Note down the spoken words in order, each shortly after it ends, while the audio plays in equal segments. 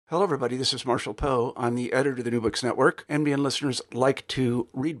Hello, everybody. This is Marshall Poe. I'm the editor of the New Books Network. NBN listeners like to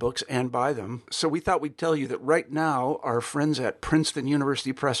read books and buy them. So we thought we'd tell you that right now, our friends at Princeton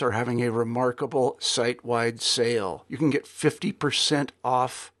University Press are having a remarkable site-wide sale. You can get 50%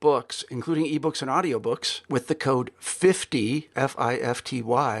 off books, including ebooks and audiobooks, with the code 50,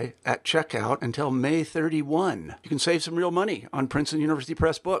 F-I-F-T-Y, at checkout until May 31. You can save some real money on Princeton University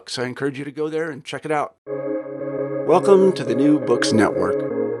Press books. I encourage you to go there and check it out. Welcome to the New Books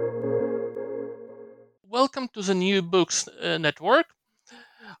Network. Welcome to the New Books Network.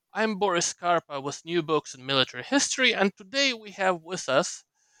 I'm Boris Scarpa with New Books in Military History, and today we have with us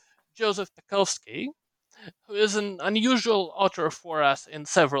Joseph Pekowski, who is an unusual author for us in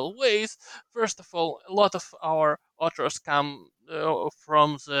several ways. First of all, a lot of our authors come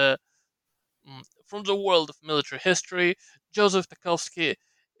from the world of military history. Joseph Pekowski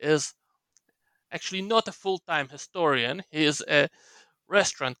is actually not a full-time historian. He is a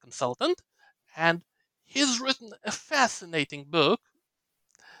restaurant consultant, and he's written a fascinating book,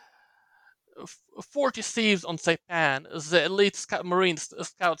 40 Thieves on Saipan, the elite Marine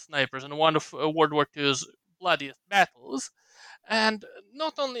scout snipers in one of World War II's bloodiest battles. And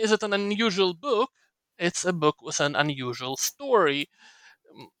not only is it an unusual book, it's a book with an unusual story.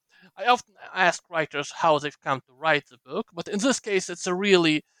 I often ask writers how they've come to write the book, but in this case, it's a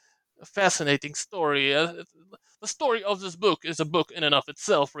really fascinating story. The story of this book is a book in and of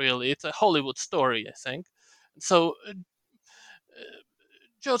itself, really. It's a Hollywood story, I think. So,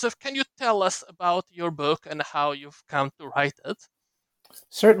 Joseph, can you tell us about your book and how you've come to write it?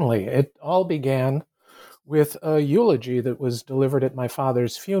 Certainly. It all began with a eulogy that was delivered at my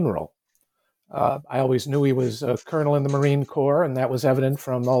father's funeral. I always knew he was a colonel in the Marine Corps, and that was evident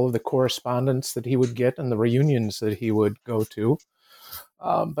from all of the correspondence that he would get and the reunions that he would go to.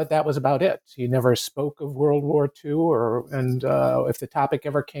 But that was about it. He never spoke of World War II, and if the topic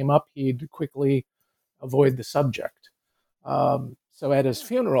ever came up, he'd quickly avoid the subject. So at his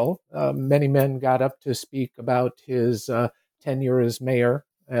funeral, many men got up to speak about his tenure as mayor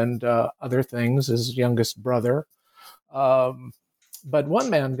and other things, his youngest brother. But one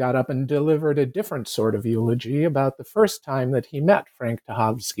man got up and delivered a different sort of eulogy about the first time that he met Frank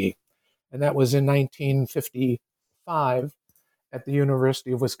Tucholsky. And that was in 1955 at the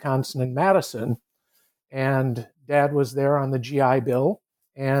University of Wisconsin in Madison. And Dad was there on the GI Bill,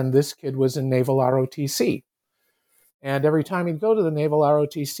 and this kid was in Naval ROTC. And every time he'd go to the Naval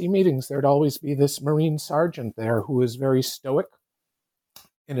ROTC meetings, there'd always be this Marine sergeant there who was very stoic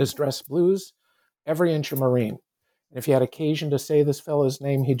in his dress blues, every inch a Marine. And if he had occasion to say this fellow's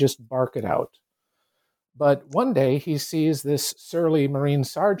name, he'd just bark it out. But one day he sees this surly Marine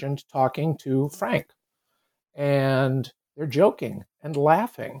sergeant talking to Frank. And they're joking and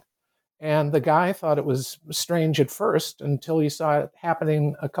laughing. And the guy thought it was strange at first until he saw it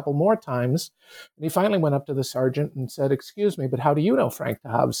happening a couple more times. And he finally went up to the sergeant and said, "Excuse me, but how do you know Frank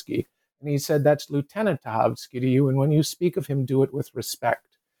Tucholsky?" And he said, "That's Lieutenant Tucholsky to you, and when you speak of him, do it with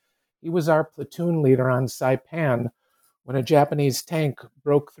respect. He was our platoon leader on Saipan when a Japanese tank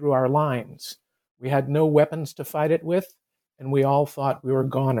broke through our lines. We had no weapons to fight it with, and we all thought we were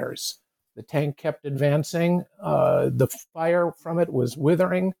goners. The tank kept advancing. The fire from it was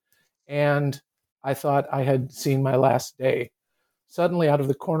withering, and I thought I had seen my last day. Suddenly, out of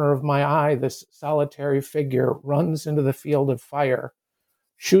the corner of my eye, this solitary figure runs into the field of fire,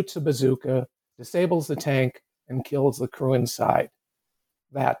 shoots a bazooka, disables the tank, and kills the crew inside."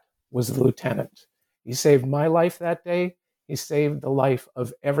 That was the lieutenant. He saved my life that day. He saved the life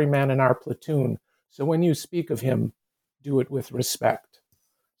of every man in our platoon. So when you speak of him, do it with respect.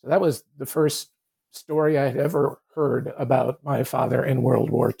 So that was the first story I had ever heard about my father in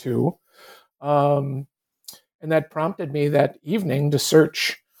World War II. And that prompted me that evening to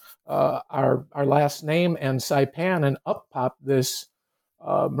search our last name and Saipan, and up popped this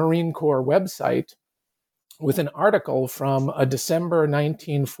Marine Corps website with an article from a December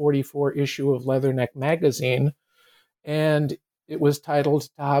 1944 issue of Leatherneck magazine, and it was titled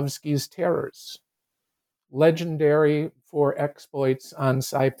 "Tucholsky's Terrors, Legendary for Exploits on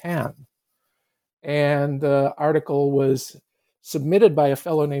Saipan." And the article was submitted by a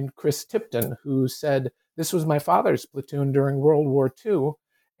fellow named Chris Tipton, who said, "This was my father's platoon during World War II,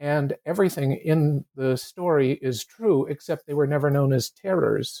 and everything in the story is true, except they were never known as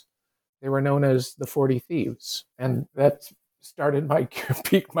terrors. They were known as the 40 Thieves." And that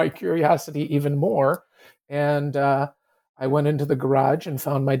piqued my curiosity even more. And I went into the garage and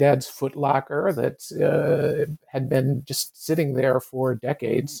found my dad's Foot Locker that had been just sitting there for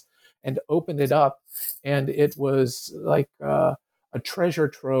decades, and opened it up. And it was like a treasure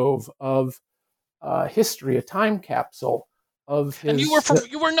trove of history, a time capsule of And his.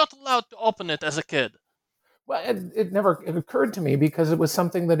 you were not allowed to open it as a kid. Well, it occurred to me because it was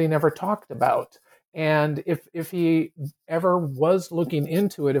something that he never talked about. And if he ever was looking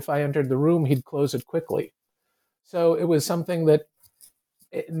into it, if I entered the room, he'd close it quickly. So it was something that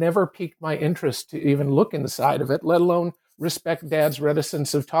it never piqued my interest to even look inside of it, let alone respect Dad's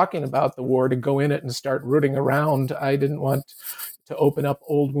reticence of talking about the war, to go in it and start rooting around. I didn't want to open up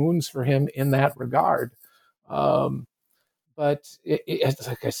old wounds for him in that regard. But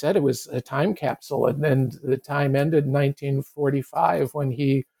like I said, it was a time capsule, and then the time ended in 1945 when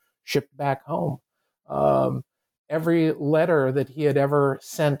he shipped back home. Every letter that he had ever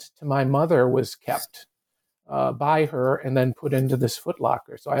sent to my mother was kept by her and then put into this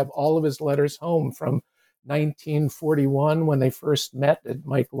footlocker. So I have all of his letters home from 1941 when they first met at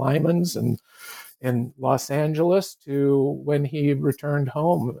Mike Lyman's in Los Angeles to when he returned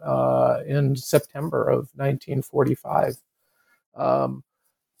home in September of 1945.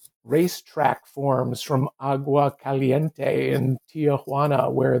 Racetrack forms from Agua Caliente in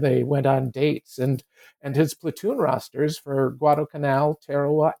Tijuana, where they went on dates, and his platoon rosters for Guadalcanal,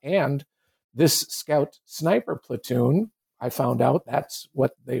 Tarawa, and this Scout Sniper platoon. I found out that's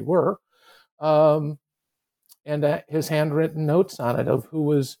what they were. And his handwritten notes on it of who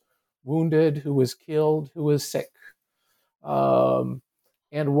was wounded, who was killed, who was sick. And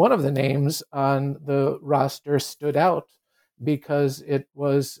one of the names on the roster stood out because it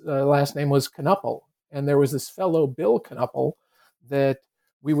was last name was Knuppel, and there was this fellow Bill Knuppel that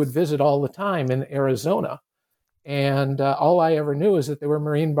we would visit all the time in Arizona, and all I ever knew is that they were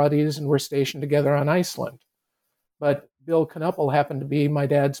Marine buddies and were stationed together on Iceland. But Bill Knuppel happened to be my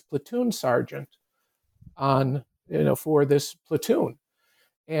dad's platoon sergeant for this platoon.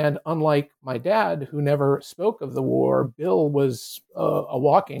 And unlike my dad, who never spoke of the war, Bill was a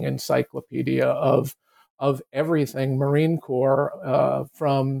walking encyclopedia of everything Marine Corps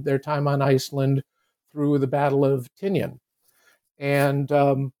from their time on Iceland through the Battle of Tinian. And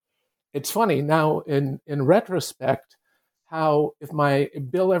it's funny now in retrospect how if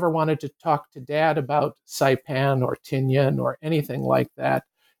Bill ever wanted to talk to Dad about Saipan or Tinian or anything like that,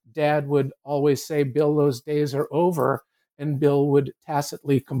 Dad would always say, Bill, those days are over, and Bill would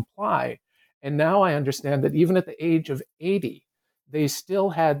tacitly comply. And now I understand that even at the age of 80, they still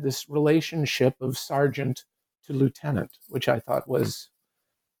had this relationship of sergeant to lieutenant, which I thought was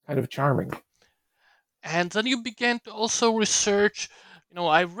kind of charming. And then you began to also research.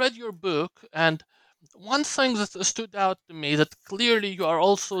 I read your book, and one thing that stood out to me that clearly you are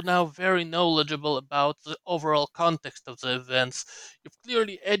also now very knowledgeable about the overall context of the events. You've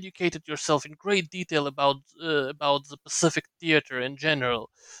clearly educated yourself in great detail about the Pacific Theater in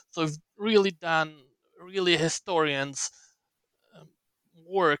general. So you've really done really historians'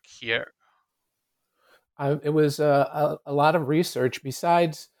 work here. It was a lot of research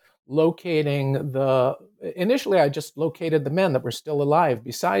besides locating initially I just located the men that were still alive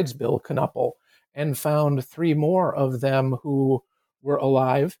besides Bill Knuppel and found 3 more of them who were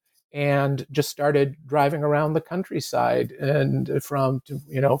alive and just started driving around the countryside and from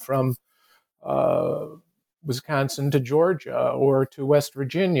Wisconsin to Georgia or to West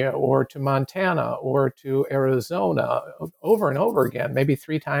Virginia or to Montana or to Arizona over and over again. Maybe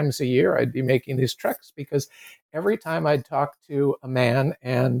 3 times a year I'd be making these treks because every time I'd talk to a man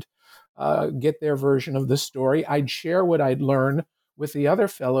and get their version of the story, I'd share what I'd learned with the other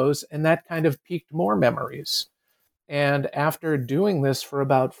fellows, and that kind of piqued more memories. And after doing this for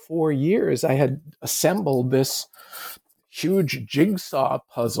about 4 years, I had assembled this huge jigsaw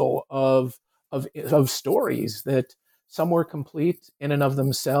puzzle of stories that some were complete in and of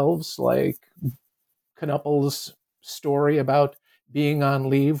themselves, like Knuppel's story about being on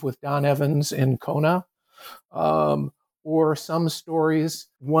leave with Don Evans in Kona, or some stories,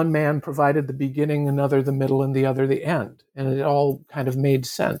 one man provided the beginning, another the middle, and the other the end. And it all kind of made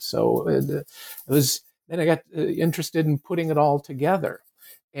sense. So it was, then I got interested in putting it all together.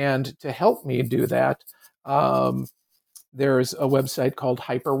 And to help me do that, there's a website called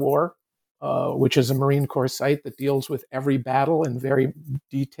Hyperwar, which is a Marine Corps site that deals with every battle in very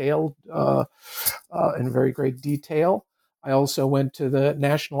detailed, in very great detail. I also went to the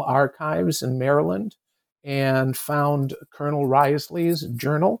National Archives in Maryland and found Colonel Risley's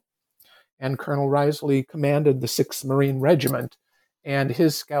journal. And Colonel Risley commanded the 6th Marine Regiment, and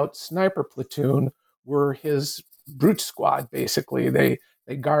his Scout Sniper platoon were his brute squad, basically. They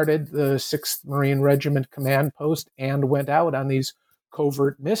guarded the 6th Marine Regiment command post and went out on these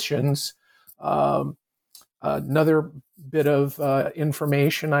covert missions. Another bit of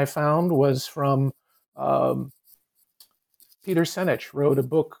information I found was from Peter Senich wrote a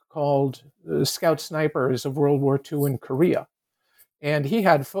book called Scout Snipers of World War II in Korea. And he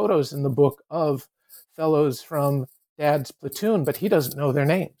had photos in the book of fellows from Dad's platoon, but he doesn't know their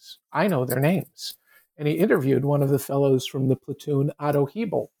names. I know their names. And he interviewed one of the fellows from the platoon, Otto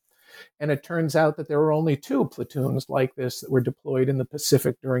Hebel. And it turns out that there were only 2 platoons like this that were deployed in the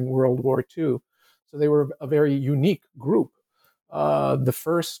Pacific during World War II. So they were a very unique group. The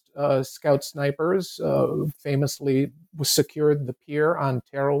first scout snipers famously secured the pier on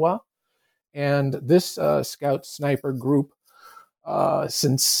Tarawa. And this scout sniper group,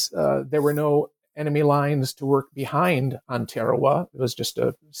 since there were no enemy lines to work behind on Tarawa, it was just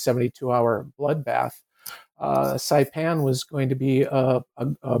a 72-hour bloodbath. Saipan was going to be a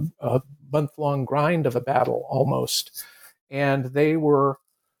month-long grind of a battle almost. And they were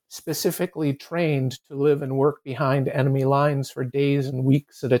specifically trained to live and work behind enemy lines for days and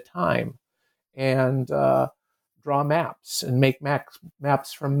weeks at a time, and draw maps and make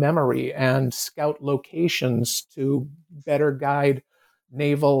maps from memory and scout locations to better guide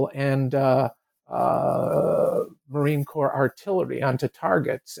naval and Marine Corps artillery onto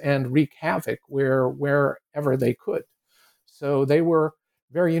targets and wreak havoc wherever they could. So they were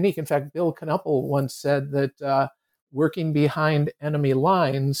very unique. In fact, Bill Knuppel once said that working behind enemy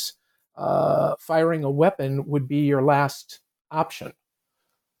lines, firing a weapon would be your last option.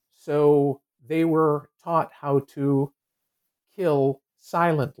 So they were taught how to kill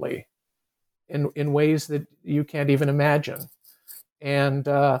silently in ways that you can't even imagine. And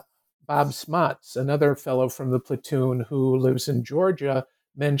Bob Smots, another fellow from the platoon who lives in Georgia,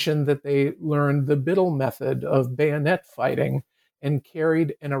 mentioned that they learned the Biddle method of bayonet fighting and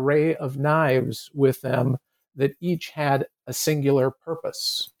carried an array of knives with them that each had a singular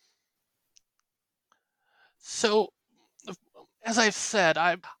purpose. So, as I've said,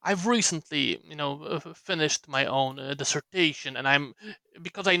 I've recently, finished my own dissertation, and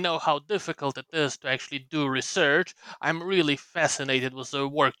because I know how difficult it is to actually do research, I'm really fascinated with the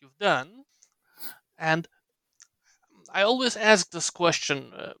work you've done. And I always ask this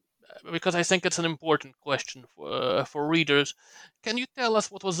question because I think it's an important question for readers. Can you tell us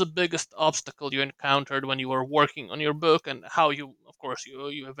what was the biggest obstacle you encountered when you were working on your book, and how you, of course,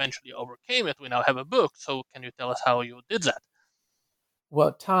 you eventually overcame it? We now have a book, so can you tell us how you did that?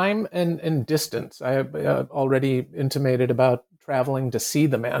 Well, time and distance. I have already intimated about traveling to see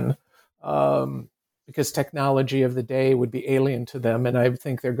the men, because technology of the day would be alien to them, and I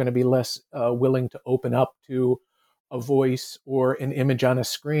think they're going to be less willing to open up to a voice or an image on a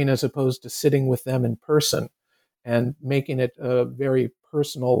screen as opposed to sitting with them in person and making it a very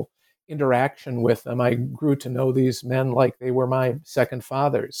personal interaction with them. I grew to know these men like they were my second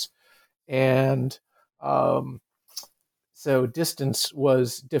fathers. And so distance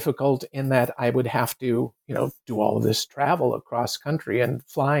was difficult in that I would have to, do all of this travel across country, and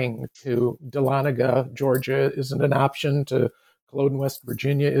flying to Dahlonega, Georgia isn't an option. To Culloden, West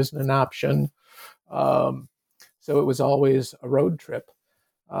Virginia isn't an option. So it was always a road trip.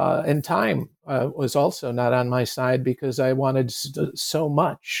 And time was also not on my side, because I wanted so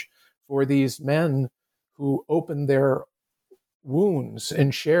much for these men who opened their wounds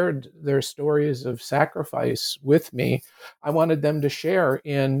and shared their stories of sacrifice with me. I wanted them to share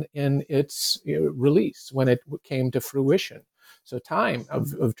in its release when it came to fruition. So time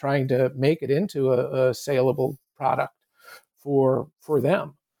of trying to make it into a saleable product for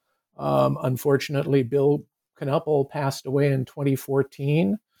them. Unfortunately, Bill Knuppel passed away in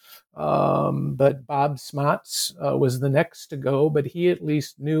 2014. But Bob Smots was the next to go, but he at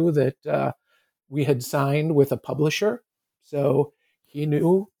least knew that we had signed with a publisher. So he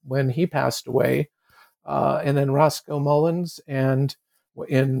knew when he passed away. And then Roscoe Mullins and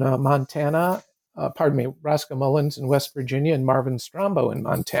in Montana, Roscoe Mullins in West Virginia and Marvin Strombo in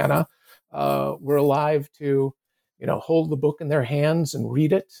Montana were alive to, hold the book in their hands and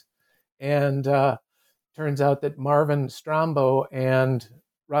read it. And turns out that Marvin Strombo and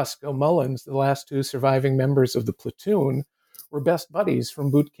Roscoe Mullins, the last 2 surviving members of the platoon, were best buddies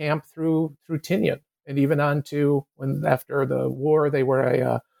from boot camp through Tinian, and even on to when after the war they were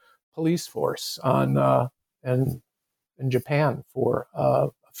a police force in Japan for a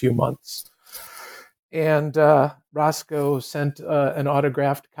few months. And Roscoe sent an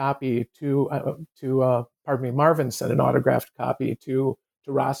autographed copy Marvin sent an autographed copy to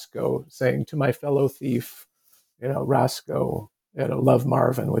Roscoe, saying, "To my fellow thief, Roscoe, love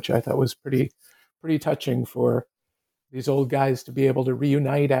Marvin," which I thought was pretty touching for these old guys to be able to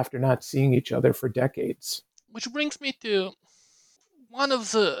reunite after not seeing each other for decades. Which brings me to one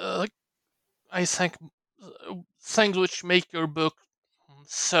of the, I think, things which make your book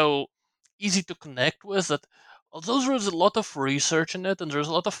so easy to connect with, that although there's a lot of research in it and there's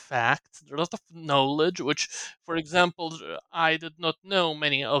a lot of facts, there's a lot of knowledge, which, for example, I did not know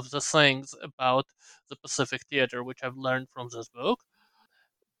many of the things about the Pacific Theater, which I've learned from this book.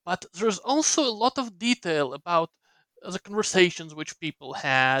 But there's also a lot of detail about the conversations which people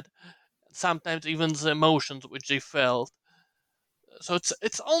had, sometimes even the emotions which they felt. So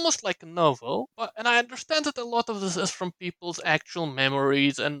it's almost like a novel, and I understand that a lot of this is from people's actual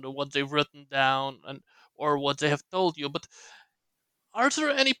memories and what they've written down and or what they have told you. But are there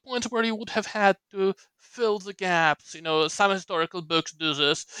any points where you would have had to fill the gaps? Some historical books do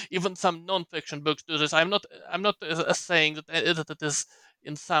this, even some non-fiction books do this. I'm not saying that it is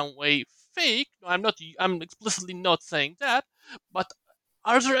in some way fake. No, I'm explicitly not saying that. But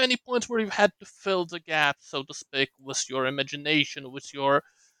are there any points where you've had to fill the gaps, so to speak, with your imagination, with your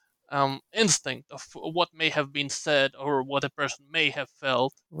instinct of what may have been said or what a person may have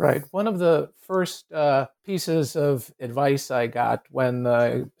felt? Right. One of the first pieces of advice I got when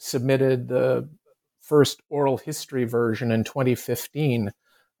I submitted the first oral history version in 2015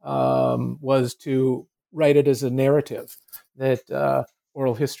 was to write it as a narrative, that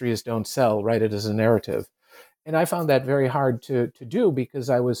oral histories don't sell, write it as a narrative. And I found that very hard to do because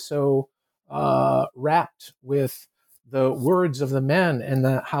I was so wrapped with the words of the men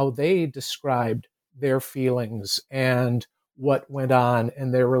and how they described their feelings and what went on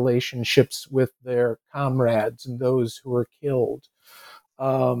and their relationships with their comrades and those who were killed.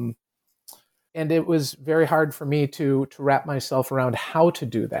 And it was very hard for me to wrap myself around how to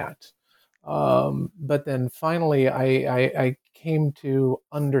do that. But then finally, I came to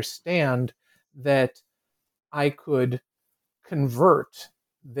understand that I could convert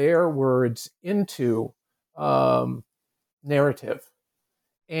their words into narrative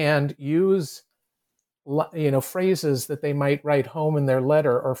and use phrases that they might write home in their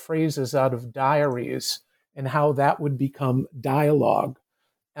letter or phrases out of diaries and how that would become dialogue.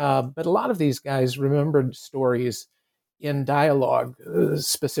 But a lot of these guys remembered stories in dialogue,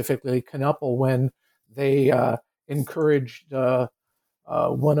 specifically Knuppel, when they encouraged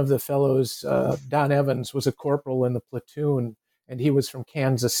one of the fellows, Don Evans, was a corporal in the platoon, and he was from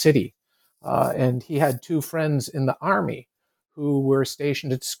Kansas City. And he had two friends in the Army who were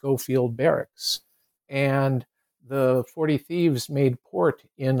stationed at Schofield Barracks. And the 40 Thieves made port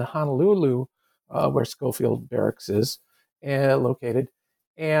in Honolulu, where Schofield Barracks is located.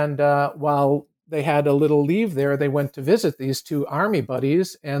 And while they had a little leave there, they went to visit these two Army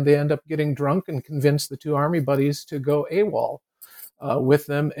buddies, and they end up getting drunk and convinced the two Army buddies to go AWOL with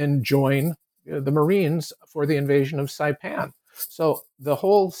them and join the Marines for the invasion of Saipan. So the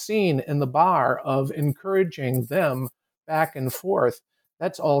whole scene in the bar of encouraging them back and forth,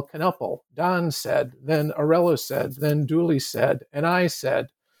 that's all Knuppel. Don said, then Aurelio said, then Dooley said, and I said.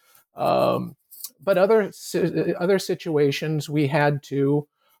 But other situations, we had to,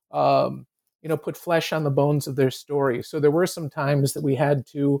 put flesh on the bones of their story. So there were some times that we had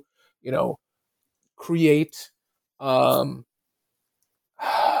to, create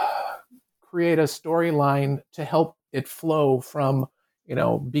create a storyline to help it flow from,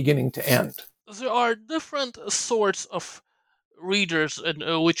 beginning to end. There are different sorts of readers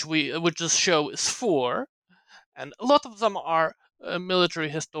which this show is for, and a lot of them are military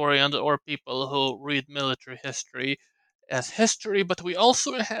historians or people who read military history as history, but we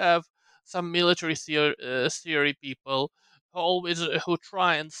also have some military theory people who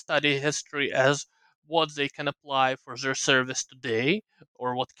try and study history as what they can apply for their service today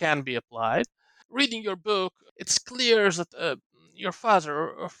or what can be applied. Reading your book, it's clear that your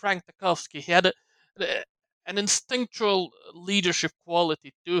father, Frank Tarkowski, he had an instinctual leadership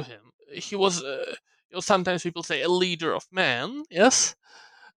quality to him. He was, sometimes people say, a leader of men. Yes,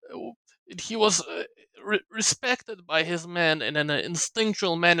 he was respected by his men in an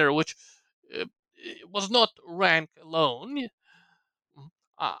instinctual manner, which was not rank alone.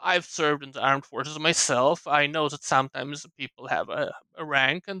 I've served in the armed forces myself. I know that sometimes people have a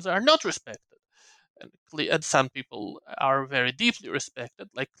rank and they are not respected. And some people are very deeply respected,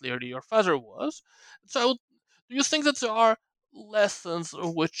 like clearly your father was. So, do you think that there are lessons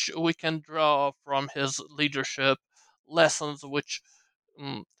which we can draw from his leadership, lessons which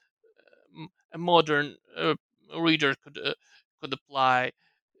a modern reader could apply,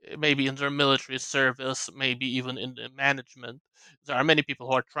 maybe in their military service, maybe even in the management? There are many people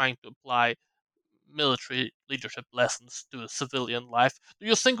who are trying to apply military leadership lessons to civilian life. Do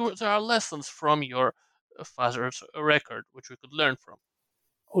you think there are lessons from your father's record which we could learn from?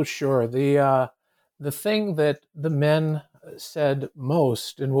 Oh, sure. The thing that the men said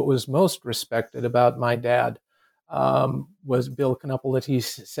most and what was most respected about my dad was Bill Knuppel, that he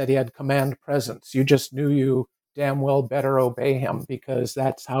said he had command presence. You just knew you damn well better obey him, because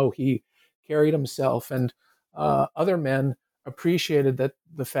that's how he carried himself. And other men appreciated that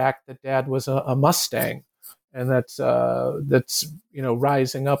the fact that Dad was a Mustang, and that's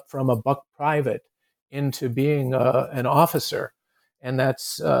rising up from a buck private into being an officer. And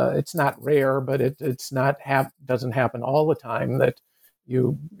that's it's not rare, but it's not doesn't happen all the time that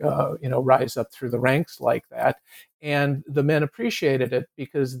you rise up through the ranks like that. And the men appreciated it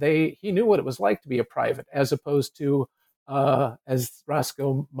because he knew what it was like to be a private, as opposed to as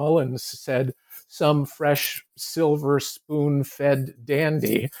Roscoe Mullins said, some fresh silver spoon-fed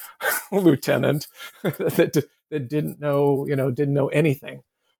dandy lieutenant that didn't know anything.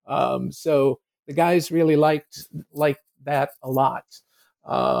 So the guys really liked that a lot.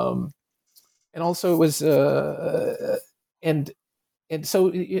 And also it was and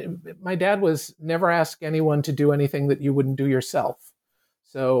so my dad was never asked anyone to do anything that you wouldn't do yourself.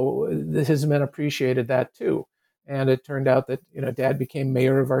 So his men appreciated that too. And it turned out that Dad became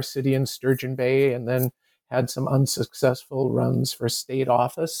mayor of our city in Sturgeon Bay, and then had some unsuccessful runs for state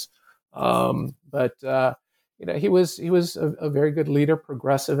office. But he was a very good leader,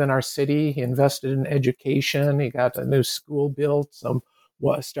 progressive in our city. He invested in education. He got a new school built.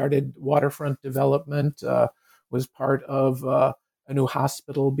 Started waterfront development. Was part of a new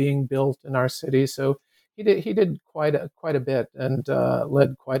hospital being built in our city. So he did quite a bit, and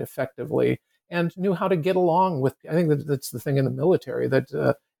led quite effectively, and knew how to get along with. I think that's the thing in the military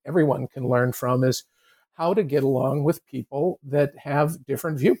that everyone can learn from, is how to get along with people that have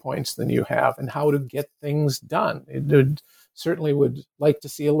different viewpoints than you have, and how to get things done. It certainly would like to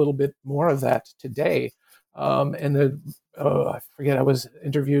see a little bit more of that today. I forget, I was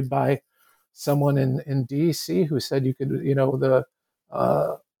interviewed by someone in DC who said you could, the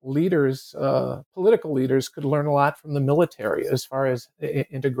leaders, political leaders could learn a lot from the military as far as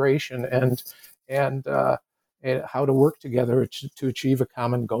integration and how to work together to achieve a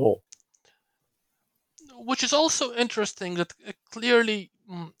common goal. Which is also interesting that clearly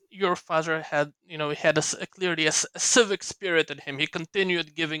your father had, clearly a civic spirit in him. He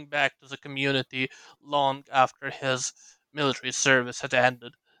continued giving back to the community long after his military service had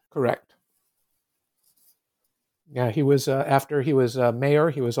ended. Correct. Yeah, he was after he was mayor,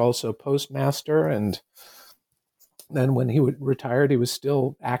 he was also postmaster, and then when he retired, he was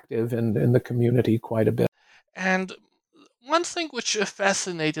still active in the community quite a bit. And one thing which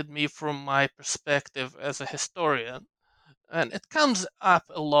fascinated me from my perspective as a historian, and it comes up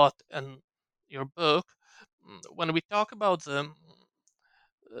a lot in your book, when we talk about the,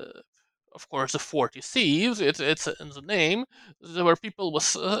 of course, the 40 Thieves, it's in the name, there were people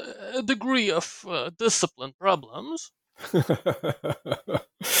with a degree of discipline problems.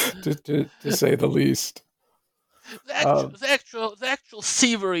 to say the least. The actual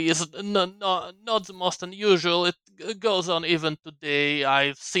thievery is not the most unusual. It goes on even today.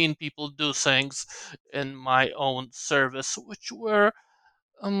 I've seen people do things in my own service which were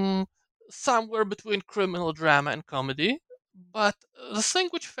somewhere between criminal drama and comedy. But the thing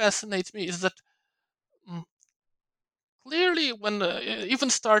which fascinates me is that clearly, when even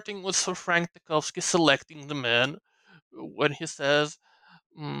starting with Sir Frank Tarkowski selecting the men, when he says,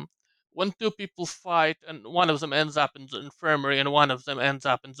 when two people fight and one of them ends up in the infirmary and one of them ends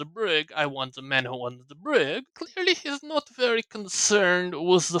up in the brig, I want the man who won the brig. Clearly, he's not very concerned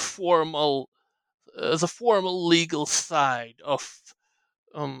with the formal legal side of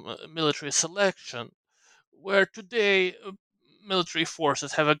military selection, where today military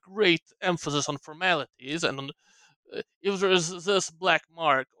forces have a great emphasis on formalities, and if there is this black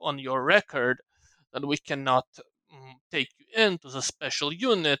mark on your record, then we cannot take you into the special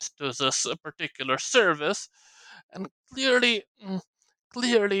unit, to this particular service. And clearly,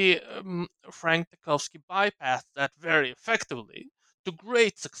 Frank Tarkowski bypassed that very effectively to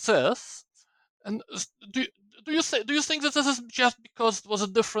great success. And do you think that this is just because it was a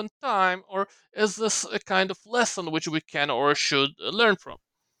different time, or is this a kind of lesson which we can or should learn from?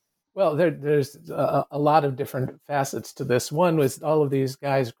 Well, there's a lot of different facets to this. One was all of these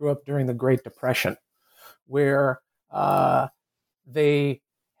guys grew up during the Great Depression, where they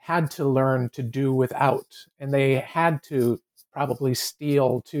had to learn to do without, and they had to probably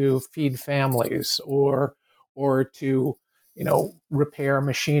steal to feed families, or to repair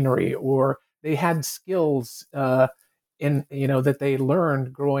machinery, or they had skills that they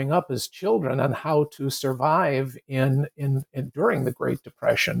learned growing up as children on how to survive in during the Great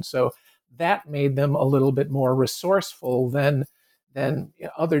Depression. So that made them a little bit more resourceful than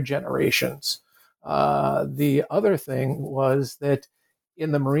other generations. The other thing was that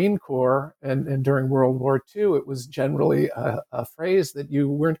in the Marine Corps and during World War II, it was generally a phrase that you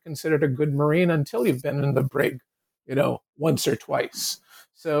weren't considered a good Marine until you've been in the brig, once or twice.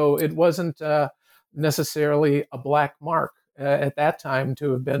 So it wasn't necessarily a black mark at that time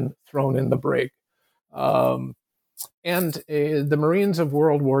to have been thrown in the brig. And the Marines of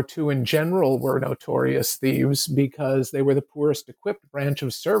World War II in general were notorious thieves because they were the poorest equipped branch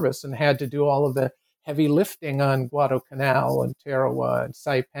of service and had to do all of the heavy lifting on Guadalcanal and Tarawa and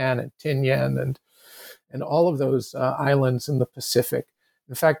Saipan and Tinian and all of those islands in the Pacific.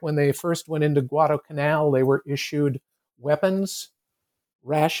 In fact, when they first went into Guadalcanal, they were issued weapons,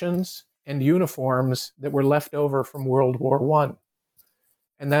 rations, and uniforms that were left over from World War I.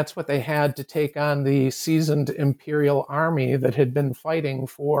 And that's what they had to take on the seasoned Imperial Army that had been fighting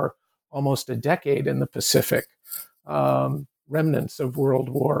for almost a decade in the Pacific, remnants of World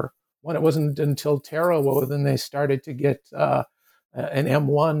War I. It wasn't until Tarawa then they started to get an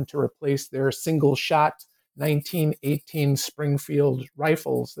M1 to replace their single-shot 1918 Springfield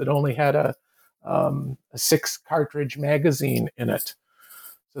rifles that only had a 6-cartridge magazine in it.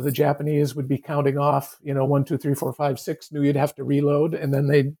 So the Japanese would be counting off, 1, 2, 3, 4, 5, 6, knew you'd have to reload, and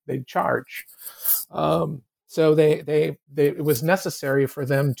then they'd charge. So it was necessary for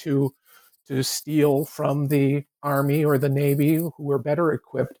them to steal from the Army or the Navy, who were better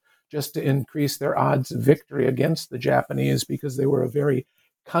equipped, just to increase their odds of victory against the Japanese, because they were a very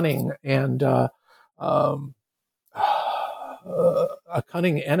cunning and a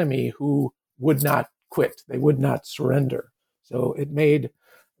cunning enemy who would not quit. They would not surrender. So it made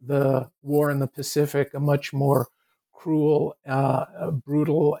the war in the Pacific a much more cruel,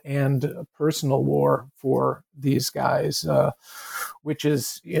 brutal, and personal war for these guys, which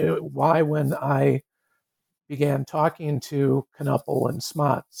is why when I began talking to Knuppel and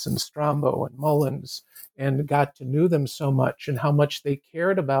Smots and Strombo and Mullins and got to know them so much and how much they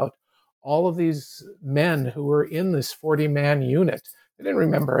cared about all of these men who were in this 40-man unit. They didn't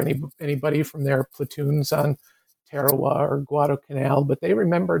remember anybody from their platoons on Tarawa or Guadalcanal, but they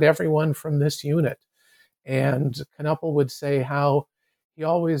remembered everyone from this unit. And Knuppel would say how he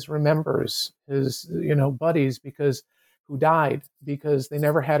always remembers his, buddies who died because they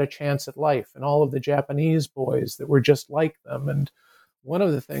never had a chance at life, and all of the Japanese boys that were just like them. And one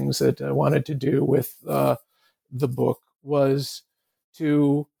of the things that I wanted to do with the book was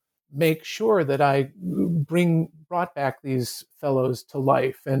to make sure that I brought back these fellows to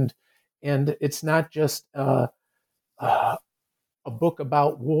life. And it's not just a book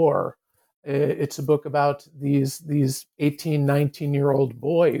about war. It's a book about these 18, 19-year-old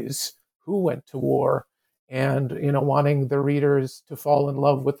boys who went to war and, wanting the readers to fall in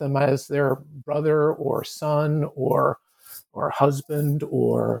love with them as their brother or son or husband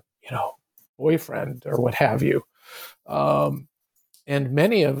or, boyfriend or what have you. And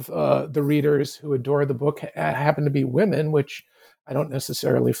many of the readers who adore the book happen to be women, which I don't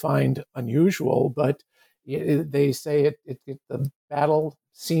necessarily find unusual, but they say the battle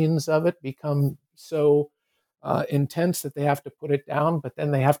scenes of it become so intense that they have to put it down, but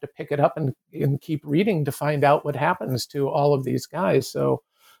then they have to pick it up and keep reading to find out what happens to all of these guys. So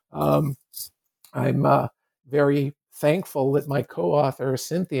I'm very thankful that my co-author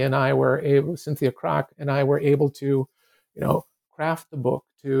Cynthia Kroc and I were able to, craft the book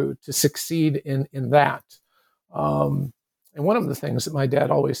to succeed in that. And one of the things that my dad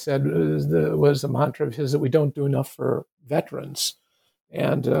always said was a mantra of his that we don't do enough for veterans.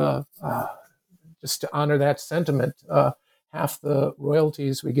 And just to honor that sentiment, half the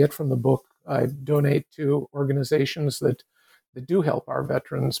royalties we get from the book I donate to organizations that do help our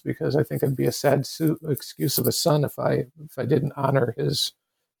veterans, because I think it'd be a sad excuse of a son if I didn't honor his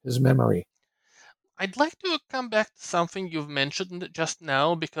memory. I'd like to come back to something you've mentioned just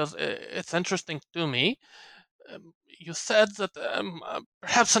now, because it's interesting to me. You said that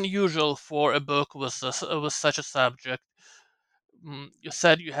perhaps unusual for a book with such a subject. You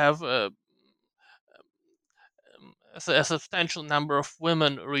said you have a substantial number of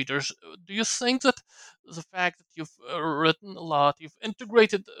women readers. Do you think that the fact that you've written a lot, you've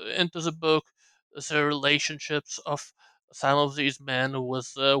integrated into the book the relationships of some of these men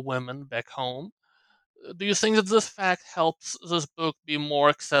with women back home, do you think that this fact helps this book be more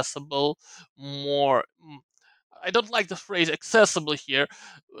accessible, I don't like the phrase accessible here,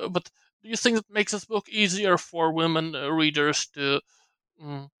 but do you think it makes this book easier for women readers to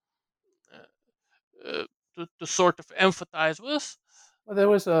sort of empathize with? Well, there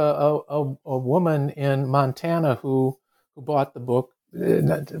was a woman in Montana who bought the book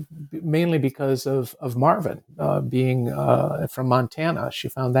mainly because of Marvin being from Montana. She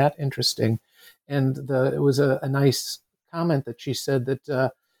found that interesting, and it was a nice comment that she said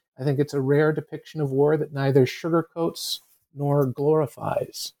that I think it's a rare depiction of war that neither sugarcoats nor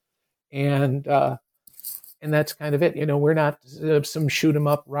glorifies. And that's kind of it. We're not some shoot 'em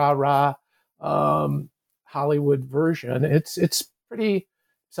up, rah rah Hollywood version. It's pretty.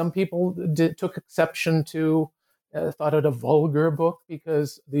 Some people took exception to, thought it a vulgar book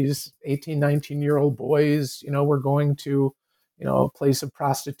because these 18, 19-year-old boys, were going to, a place of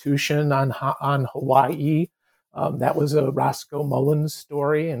prostitution on Hawaii. That was a Roscoe Mullins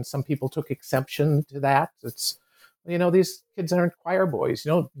story, and some people took exception to that. These kids aren't choir boys.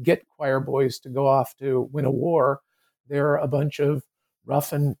 You don't get choir boys to go off to win a war. They're a bunch of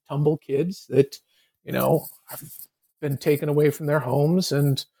rough and tumble kids that, have been taken away from their homes.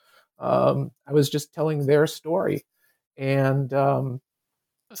 And I was just telling their story. And so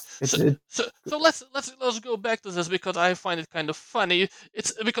let's go back to this because I find it kind of funny.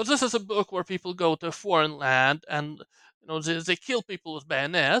 It's because this is a book where people go to a foreign land and they kill people with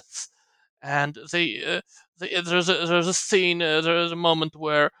bayonets, and there's a scene, there's a moment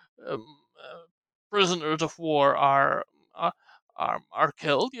where um, prisoners of war are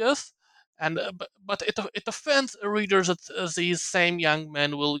killed, yes, and but it offends readers that these same young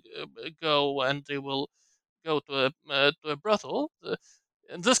men will go and they will go to a brothel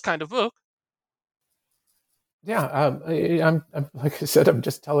in this kind of book. Yeah, I'm like I said, I'm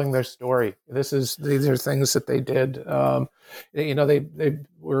just telling their story. These are things that they did. They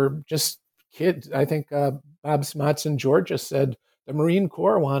were just kids. I think Bob Smots in Georgia said the Marine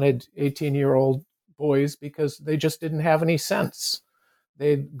Corps wanted 18-year-old boys because they just didn't have any sense.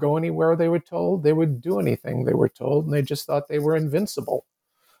 They'd go anywhere they were told. They would do anything they were told, and they just thought they were invincible.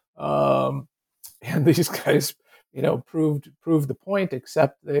 And these guys, proved the point,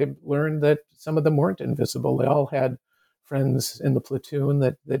 except they learned that some of them weren't invisible. They all had friends in the platoon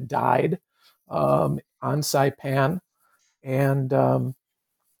that died on Saipan. And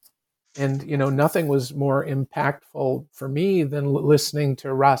nothing was more impactful for me than listening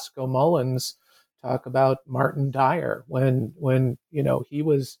to Roscoe Mullins talk about Martin Dyer when he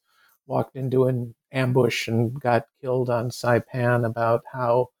was walked into an ambush and got killed on Saipan, about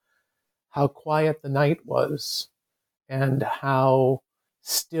how quiet the night was and how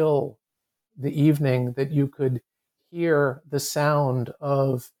still the evening, that you could hear the sound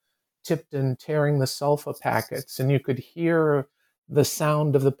of Tipton tearing the sulfa packets, and you could hear the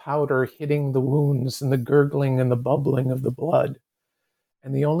sound of the powder hitting the wounds and the gurgling and the bubbling of the blood.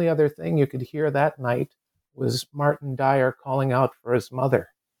 And the only other thing you could hear that night was Martin Dyer calling out for his mother,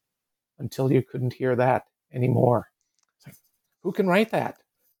 until you couldn't hear that anymore. It's like, who can write that?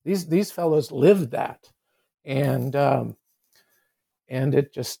 These fellows lived that, and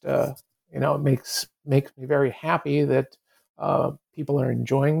it just it makes me very happy that people are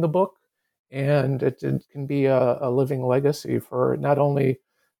enjoying the book, and it can be a living legacy for not only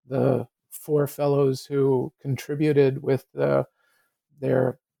the four fellows who contributed with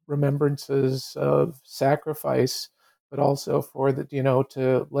their remembrances of sacrifice, but also for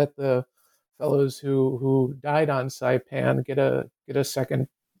to let the fellows who died on Saipan get a second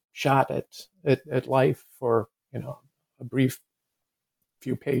shot at life for a brief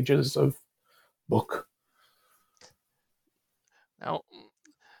few pages of book. Now,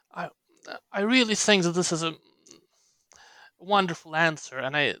 I really think that this is a wonderful answer,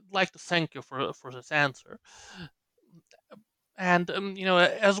 and I'd like to thank you for this answer. And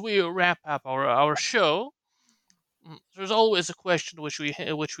as we wrap up our show, there's always a question which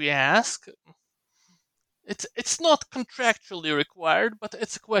we ask. It's not contractually required, but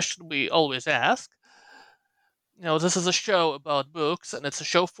it's a question we always ask. This is a show about books, and it's a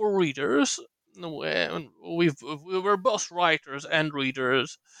show for readers. We were both writers and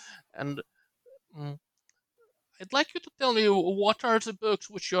readers, and I'd like you to tell me what are the books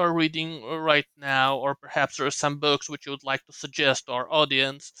which you are reading right now, or perhaps there are some books which you would like to suggest to our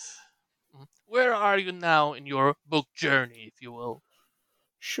audience. Where are you now in your book journey, if you will?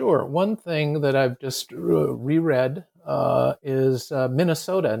 Sure. One thing that I've just reread is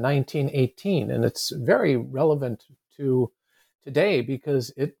Minnesota 1918, and it's very relevant to today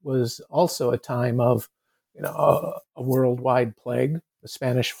because it was also a time of a worldwide plague, the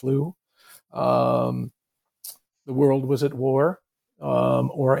Spanish flu. The world was at war,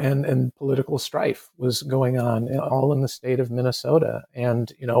 and political strife was going on, all in the state of Minnesota,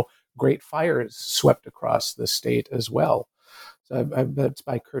 and great fires swept across the state as well. So that's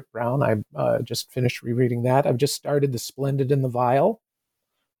by Kurt Brown. I just finished rereading that. I've just started The Splendid and the Vile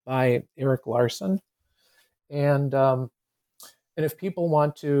by Erik Larson, and if people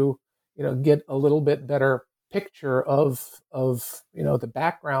want to get a little bit better picture of the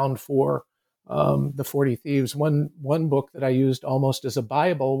background for the 40 Thieves. One book that I used almost as a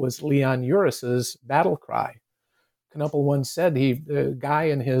Bible was Leon Uris's Battle Cry. Knuppel once said the guy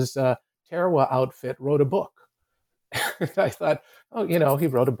in his Tarawa outfit wrote a book. I thought, oh, he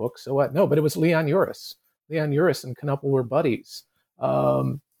wrote a book, so what? No, but it was Leon Uris. Leon Uris and Knuppel were buddies.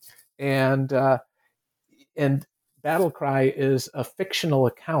 And Battle Cry is a fictional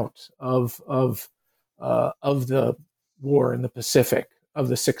account of the war in the Pacific of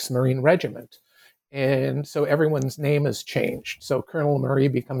the 6th Marine Regiment. And so everyone's name has changed. So Colonel Murray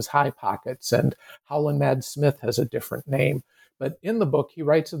becomes High Pockets, and Howlin' Mad Smith has a different name. But in the book, he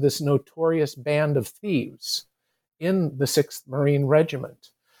writes of this notorious band of thieves in the 6th Marine Regiment.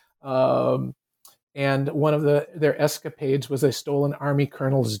 And one of their escapades was they stole an Army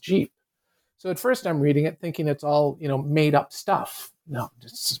colonel's Jeep. So at first I'm reading it thinking it's all, made up stuff. No,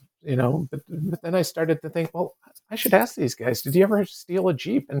 but then I started to think, well, I should ask these guys, did you ever steal a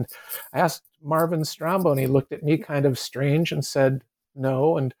Jeep? And I asked Marvin Strombo, and he looked at me kind of strange and said,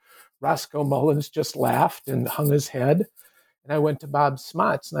 no. And Roscoe Mullins just laughed and hung his head. And I went to Bob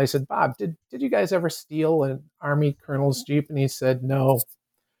Smots, and I said, Bob, did you guys ever steal an Army colonel's Jeep? And he said, no.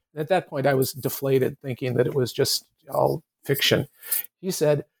 And at that point, I was deflated, thinking that it was just all fiction. He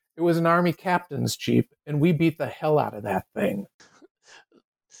said, it was an Army captain's Jeep, and we beat the hell out of that thing.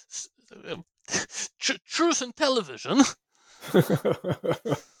 Truth in television.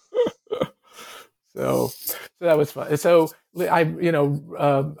 So that was fun. So I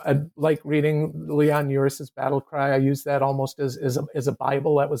like reading Leon Uris's Battle Cry. I used that almost as a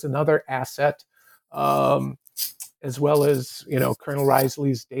Bible. That was another asset, as well as Colonel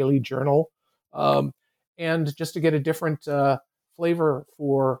Risley's Daily Journal, and just to get a different flavor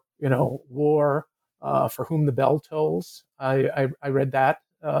for war, For Whom the Bell Tolls. I read that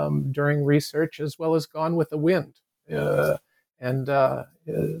during research, as well as Gone with the Wind, and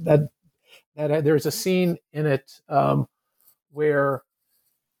that there's a scene in it where,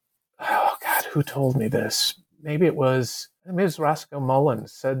 oh God, who told me this? Maybe it was Roscoe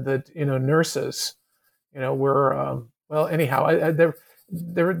Mullins said that nurses, were well. Anyhow,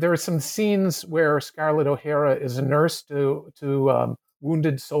 there are some scenes where Scarlett O'Hara is a nurse to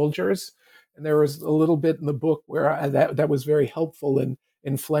wounded soldiers, and there was a little bit in the book where that was very helpful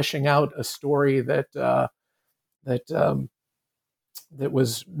in fleshing out a story that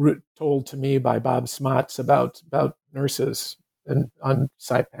was told to me by Bob Smots about nurses on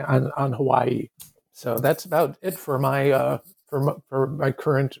Hawaii. So that's about it for my for my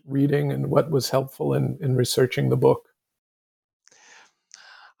current reading and what was helpful in researching the book.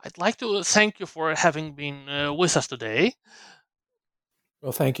 I'd like to thank you for having been with us today.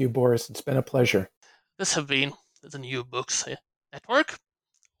 Well, thank you, Boris. It's been a pleasure. This has been the New Books Network.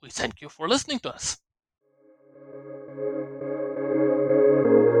 We thank you for listening to us.